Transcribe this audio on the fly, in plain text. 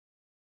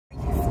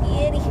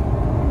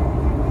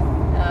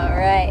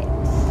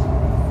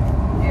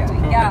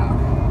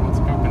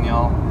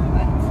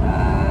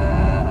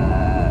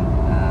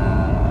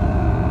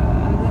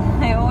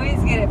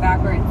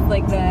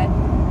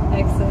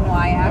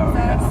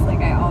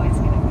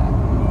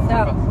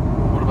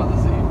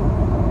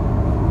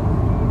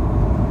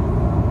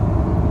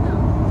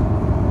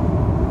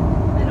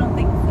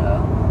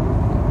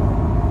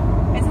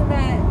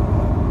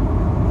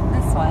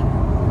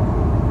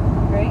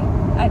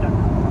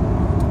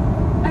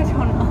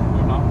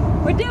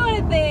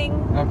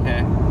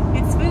Okay.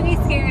 It's Spooky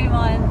Scary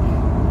Month.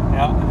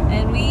 Yeah.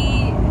 And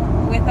we,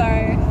 with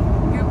our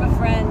group of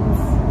friends,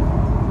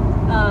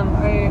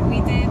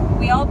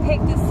 we all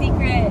picked a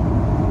secret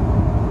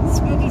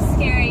spooky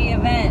scary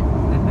event.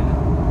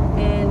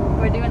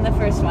 And we're doing the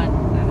first one.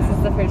 This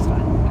is the first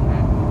one.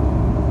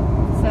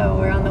 So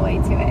we're on the way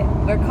to it.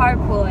 We're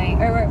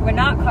carpooling, or we're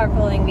not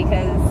carpooling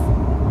because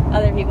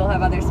other people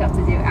have other stuff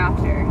to do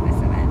after this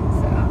event.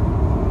 So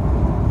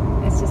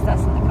it's just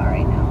us in the car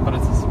right now. But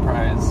it's a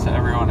surprise to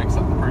everyone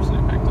except the person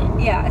who picked it.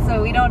 Yeah,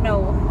 so we don't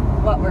know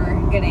what we're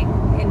getting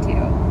into.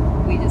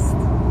 We just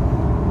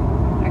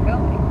are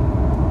going.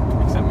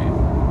 Except me.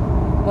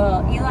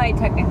 Well, Eli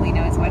technically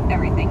knows what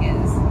everything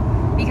is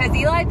because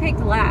Eli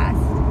picked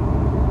last.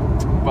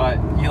 But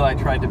Eli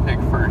tried to pick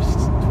first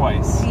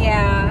twice.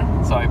 Yeah.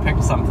 So I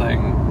picked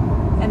something.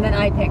 And then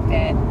I picked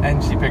it.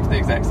 And she picked the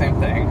exact same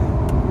thing.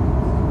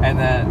 And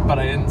then, but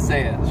I didn't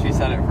say it. She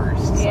said it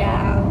first. So.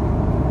 Yeah.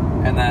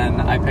 And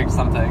then I picked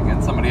something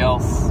and somebody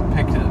else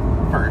picked it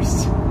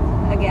first.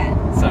 Again.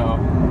 So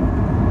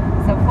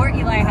poor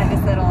Eli had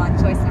to settle on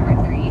choice number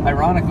 3.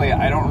 Ironically,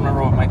 I don't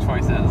remember what my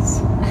choice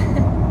is.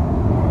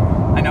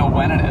 I know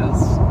when it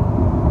is.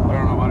 But I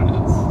don't know what it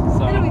is.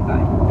 So it'll be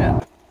fine.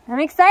 Yeah. I'm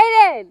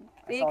excited.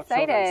 Be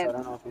excited. Children, so I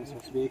don't know if I'm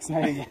supposed to be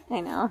excited. I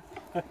know.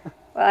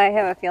 Well, I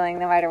have a feeling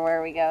no matter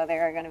where we go,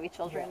 there are going to be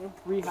children.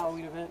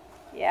 Pre-Halloween event.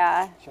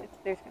 Yeah,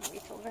 there's going to be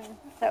children.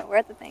 So we're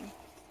at the thing.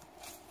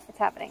 It's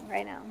happening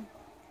right now.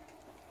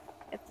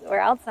 We're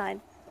outside.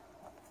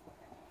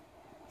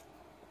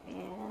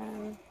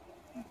 And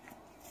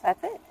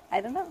that's it. I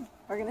don't know.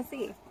 We're going to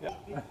see. Yeah.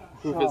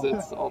 Who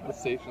visits all the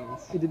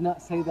stations? It did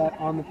not say that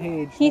on the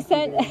page. He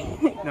said...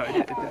 No,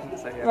 it didn't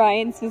say it.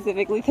 Ryan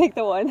specifically picked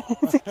the one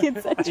that's a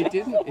kid's central. It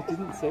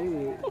didn't say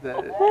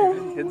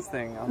the kids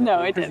thing. On No,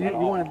 the it didn't.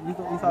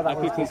 You thought that I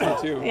picked this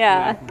one too.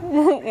 Yeah.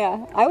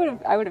 Yeah. I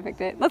would have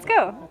picked it. Let's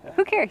go.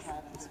 Who cares?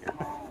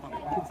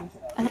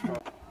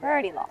 We're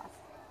already lost.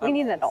 We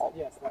need an adult.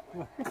 Yes.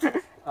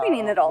 We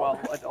need an adult. Well,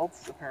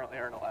 adults apparently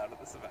aren't allowed at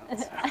this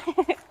event.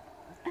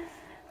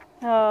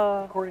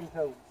 Oh. According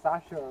to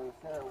Sasha or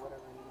Sarah,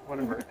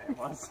 Whatever her name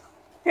was.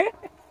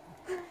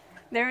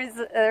 There was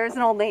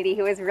an old lady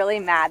who was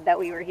really mad that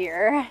we were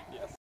here.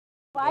 Yes.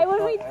 Why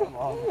would we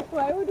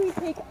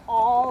take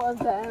all of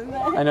them?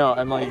 I know.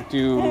 I'm like,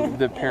 do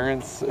the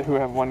parents who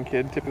have one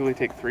kid typically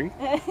take 3?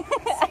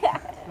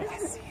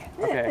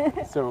 Okay,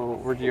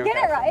 so we're geocaching. Get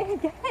it right.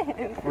 Get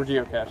it. We're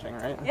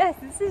geocaching, right? Yes,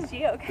 this is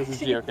geocaching. This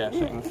is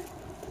geocaching.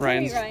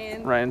 Ryan's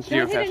geocaching.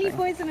 Don't hit any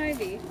poison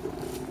ivy.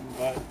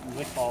 But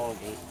lick all of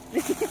it.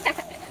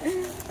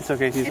 It's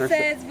okay. It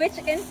says, which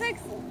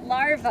insect's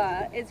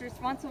larva is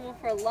responsible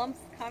for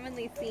lumps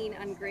commonly seen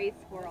on gray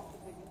squirrels?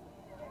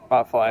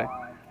 Botfly.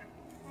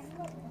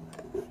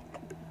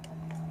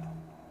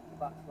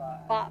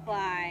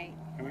 Botfly.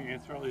 Can we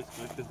answer all these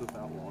questions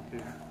without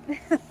walking?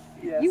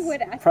 Yes. You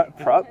would ask.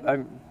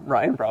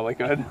 Ryan probably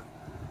could.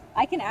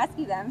 I can ask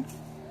you them.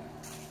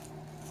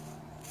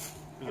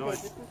 There's Okay,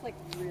 always- this is like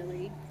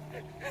really...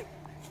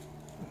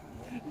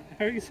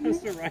 How are you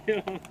supposed to write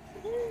it on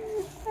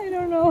I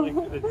don't know. like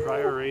a dry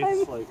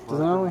erase? Like, Does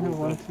it only have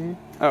 1 T?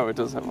 Oh, it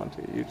does have 1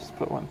 T. You just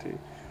put 1 T.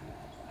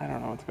 I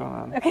don't know what's going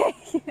on. Okay,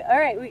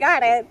 alright, we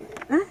got it.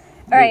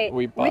 Alright,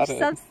 we bought which it.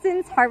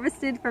 substance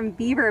harvested from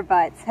beaver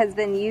butts has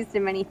been used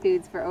in many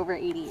foods for over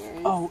 80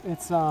 years? Oh,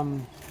 it's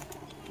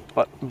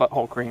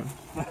Butthole cream.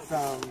 It's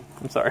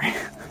I'm sorry.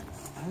 I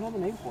don't know the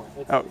name for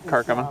it. Oh,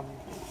 Carcama.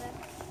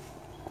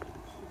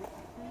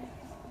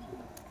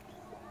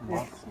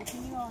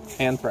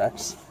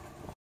 Anthrax.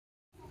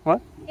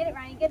 What? Get it,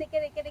 Ryan, get it.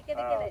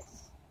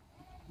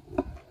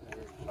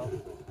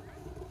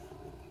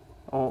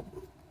 Oh.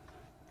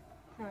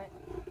 Alright.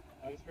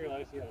 I just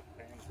realized you had a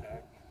fanny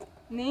pack.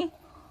 Me?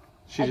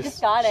 She I just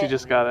just got it. She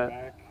just got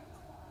it.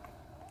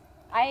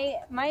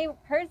 My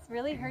purse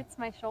really hurts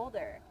my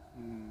shoulder.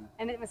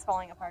 And it was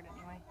falling apart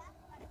anyway.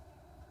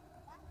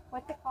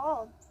 What's it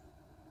called?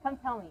 Come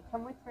tell me.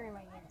 Come whisper in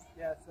my ear.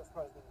 Yes, that's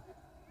what I was going to do.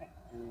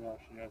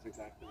 She knows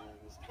exactly where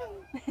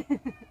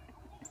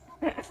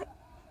it is.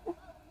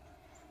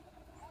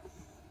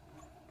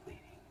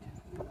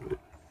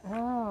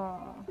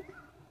 Oh.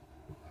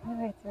 Why do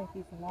I have to write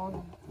these long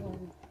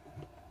words?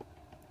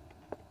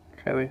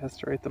 Kylie has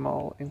to write them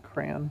all in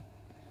crayon.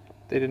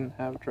 They didn't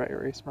have dry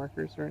erase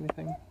markers or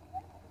anything.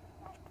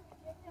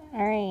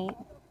 Alright.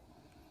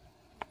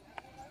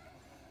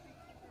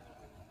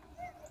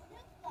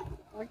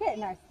 We're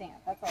getting our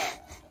stamp, that's all.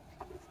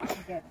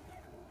 Good.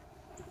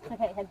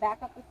 Okay, head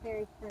back up the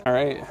stairs. All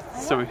right,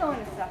 so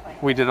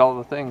we did all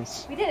the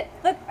things. We did it.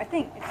 Look, our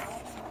thing.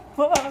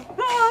 Look,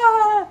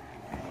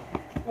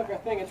 our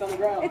thing, it's on the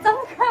ground. It's on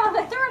the ground.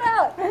 I threw it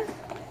out.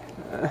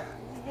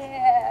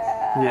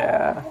 Yeah.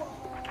 Yeah.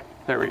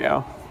 There we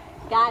go.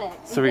 Got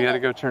it. So we got to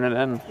go turn it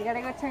in. We got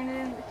to go turn it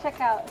in the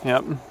checkout.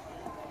 Yep.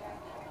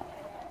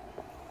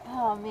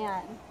 Oh,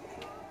 man.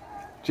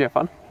 Did you have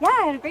fun? Yeah,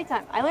 I had a great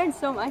time. I learned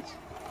so much.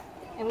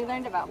 And we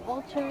learned about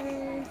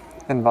vultures.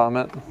 And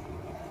vomit.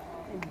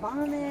 And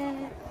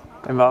vomit.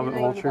 And vomit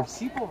And vultures.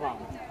 People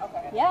vomit.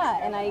 Okay. Yeah,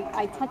 and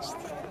I touched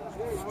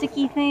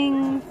sticky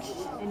things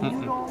and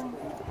noodles.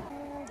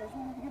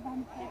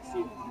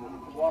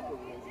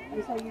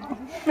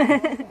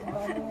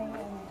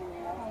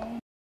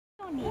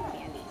 Don't need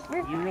candy.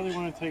 Do you really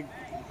want to take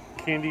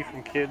candy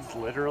from kids,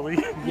 literally?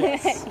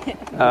 Yes.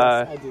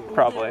 I do.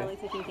 Probably. Literally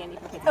taking candy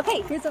from kids.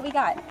 Okay, here's what we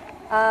got.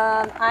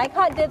 I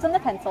caught dibs on the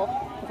pencil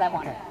because I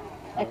won.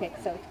 Okay,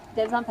 so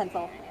dibs on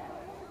pencil.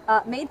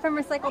 Made from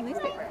recycled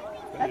newspaper.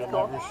 That's You'll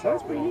cool. never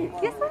sharpen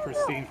Yes, I will.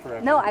 pristine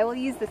forever. No, I will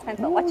use this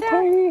pencil. Watch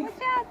out! Watch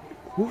out!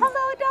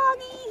 Hello,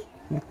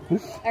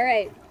 doggy! All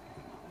right.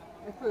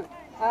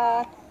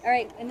 All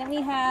right, and then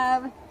we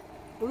have,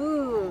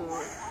 ooh,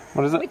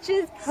 What is it?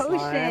 Witch's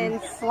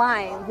Potion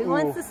slime. Who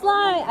wants the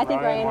slime? I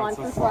think Ryan wants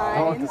the I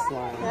slime. want the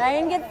slime.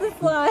 Ryan gets the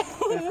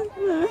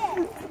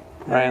slime.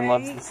 Ryan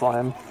loves the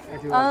slime. I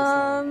do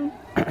want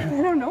I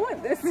don't know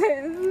what this is. the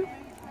slime.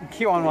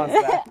 Kiwan wants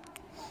that.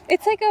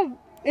 It's like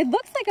it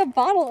looks like a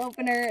bottle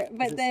opener,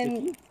 but Is it then,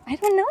 sticky? I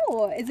don't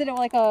know. Is it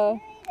like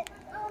a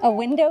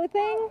window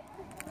thing?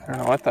 I don't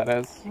know what that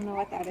is. I don't know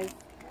what that is.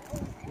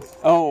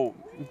 Oh,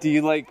 do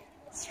you like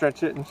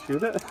stretch it and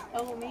shoot it?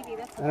 Oh, maybe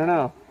that's I don't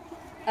know.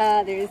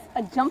 There's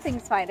a jumping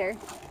spider.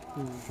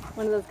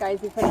 One of those guys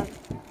who put on.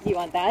 Do you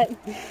want that?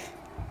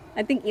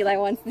 I think Eli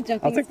wants the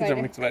jumping I'll take the spider.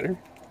 jumping spider.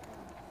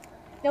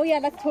 Oh yeah,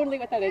 that's totally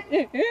what that is.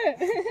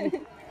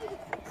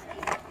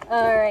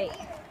 Alright.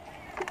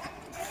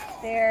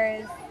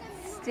 There's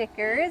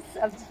stickers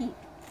of teeth.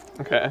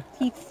 Okay.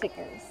 Teeth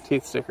stickers.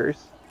 Teeth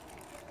stickers.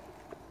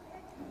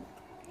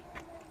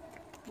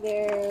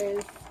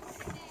 There's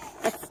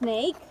a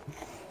snake.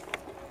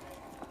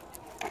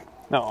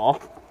 No.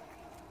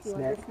 Do you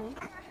want the snake?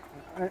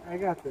 I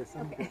got this.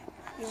 I'm Okay. good.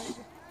 You want this?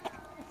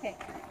 Okay.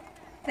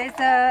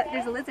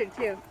 There's a lizard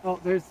too. Oh,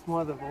 there's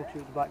one of the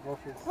vultures, the black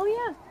vultures. Oh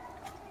yeah.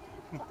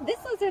 This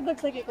lizard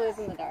looks like it glows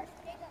in the dark.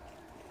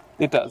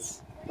 It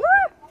does.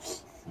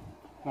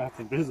 That's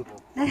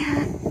invisible.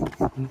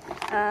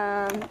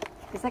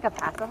 It's like a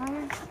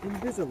pacifier.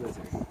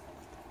 Invisilizard.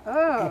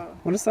 Oh,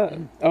 What is that?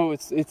 Oh,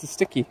 it's a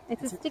sticky.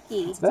 it's a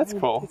sticky. That's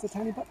cool. It's a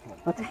tiny butt plug.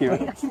 That's cute.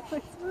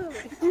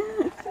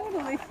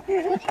 Totally.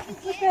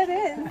 That's what that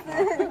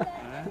is.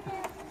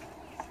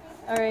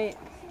 All right.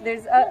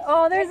 There's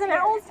an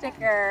owl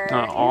sticker.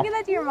 Aw. You give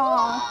that to your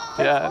mom.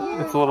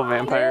 Yeah, it's a little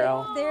vampire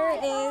owl. There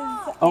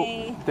is Oh,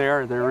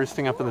 they're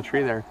roosting up in the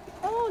tree there.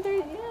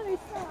 there's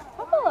a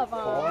couple of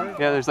them.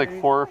 Yeah, there's like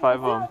 4 or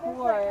 5 of them.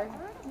 4.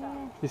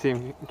 You see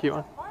them, cute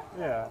one?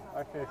 Yeah,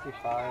 okay, I see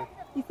 5.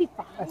 You see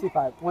 5? I see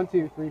 5. 1,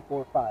 2, 3,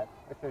 4, 5.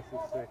 Okay, I see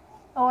 6.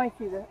 Oh, I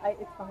see this.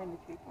 It's behind the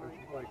tree.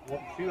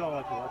 Like 2 on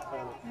like the left side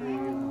of the tree,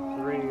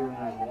 and 3, and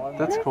then 1.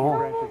 That's cool.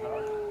 Branches off.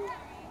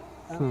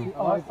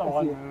 Oh, That's the I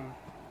one see it. move.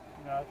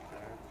 No, it's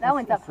there. That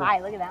one's up high.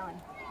 Look at that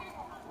one.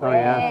 Oh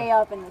yeah. Way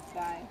up in the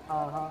sky.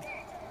 Uh-huh.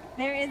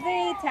 There is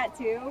a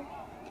tattoo.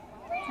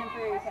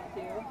 Temporary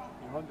tattoo.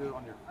 You want to do it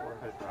on your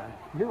forehead, right?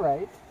 You're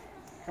right.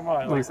 Come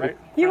on, Looks like, like-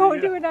 You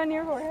won't do it on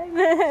your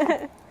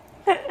forehead.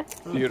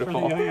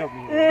 Beautiful. For the yo-yo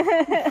meeting.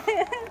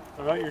 What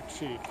about your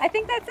cheek? I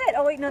think that's it.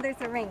 Oh wait, no,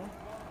 there's a ring.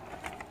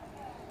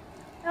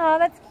 Oh,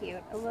 that's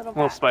cute. A little bat.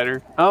 Little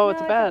spider. Oh, No,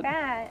 it's a bat.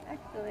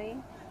 actually.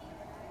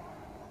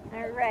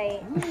 All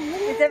right.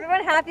 Is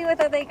everyone happy with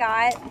what they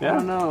got? I Yeah.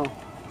 don't know.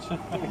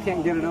 I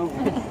can't get it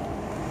open.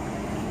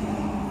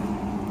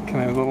 Can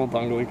I have a little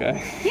dongly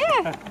guy?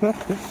 Yeah.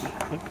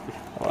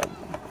 What?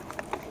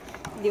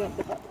 Do you want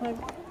the butt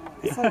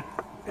plug?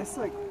 It's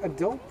like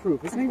adult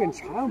proof. It's not even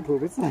child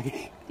proof. It's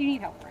like. Do you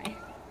need help, Ryan?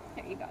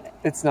 There, you got it.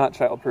 It's not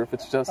childproof.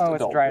 It's just Oh, it's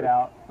adult dried proof.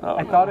 out. Oh,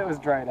 I no. thought it was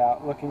dried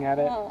out looking at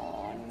it.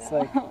 Oh, no. It's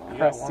like You gotta warm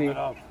crusty. it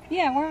up.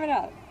 Yeah, warm it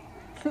up.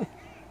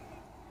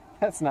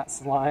 That's not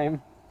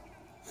slime.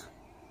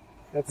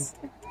 That's.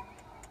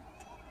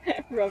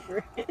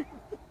 Rubber.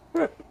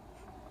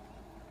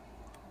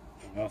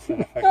 No side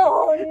effect.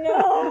 Oh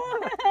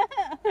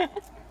no!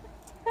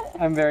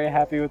 I'm very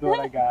happy with what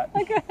I got.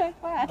 Okay,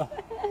 wow.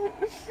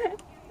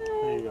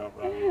 There you go,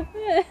 Robbie.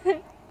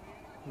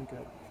 I'm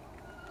good.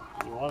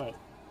 You want it?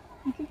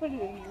 You can put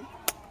it in here.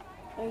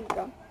 There you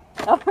go.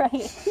 All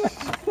right.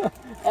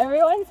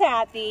 Everyone's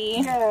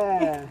happy.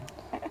 Yeah.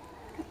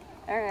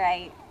 All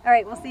right. All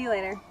right. We'll see you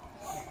later.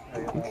 I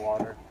get my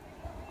water.